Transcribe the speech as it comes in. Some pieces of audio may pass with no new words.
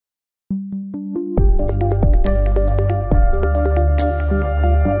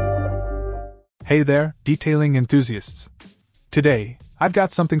Hey there, detailing enthusiasts. Today, I've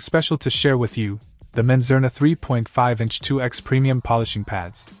got something special to share with you, the Menzerna 3.5-inch 2x premium polishing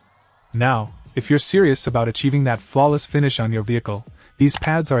pads. Now, if you're serious about achieving that flawless finish on your vehicle, these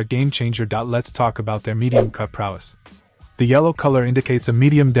pads are a game changer. Let's talk about their medium cut prowess. The yellow color indicates a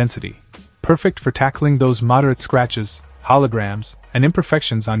medium density, perfect for tackling those moderate scratches, holograms, and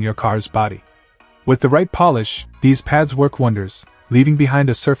imperfections on your car's body. With the right polish, these pads work wonders, leaving behind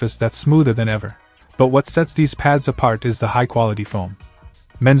a surface that's smoother than ever. But what sets these pads apart is the high-quality foam.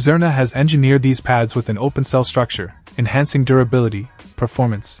 Menzerna has engineered these pads with an open-cell structure, enhancing durability,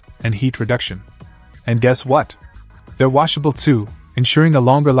 performance, and heat reduction. And guess what? They're washable too, ensuring a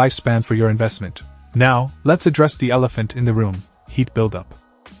longer lifespan for your investment. Now, let's address the elephant in the room: heat buildup.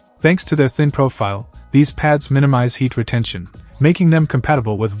 Thanks to their thin profile, these pads minimize heat retention, making them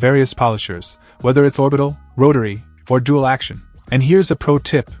compatible with various polishers, whether it's orbital, rotary, or dual action. And here's a pro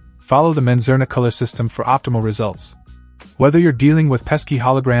tip: follow the Menzerna color system for optimal results. Whether you're dealing with pesky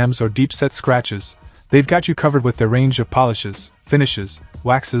holograms or deep-set scratches, they've got you covered with their range of polishes, finishes,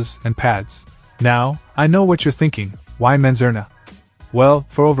 waxes, and pads. Now, I know what you're thinking: why Menzerna? Well,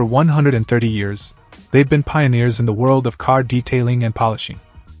 for over 130 years, they've been pioneers in the world of car detailing and polishing.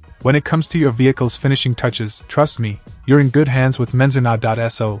 When it comes to your vehicle's finishing touches, trust me, you're in good hands with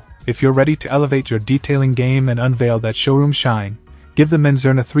Menzerna.so. If you're ready to elevate your detailing game and unveil that showroom shine, give the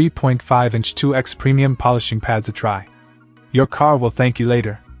Menzerna 3.5-inch 2x premium polishing pads a try. Your car will thank you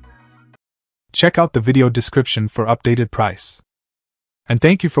later. Check out the video description for updated price. And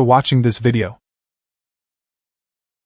thank you for watching this video.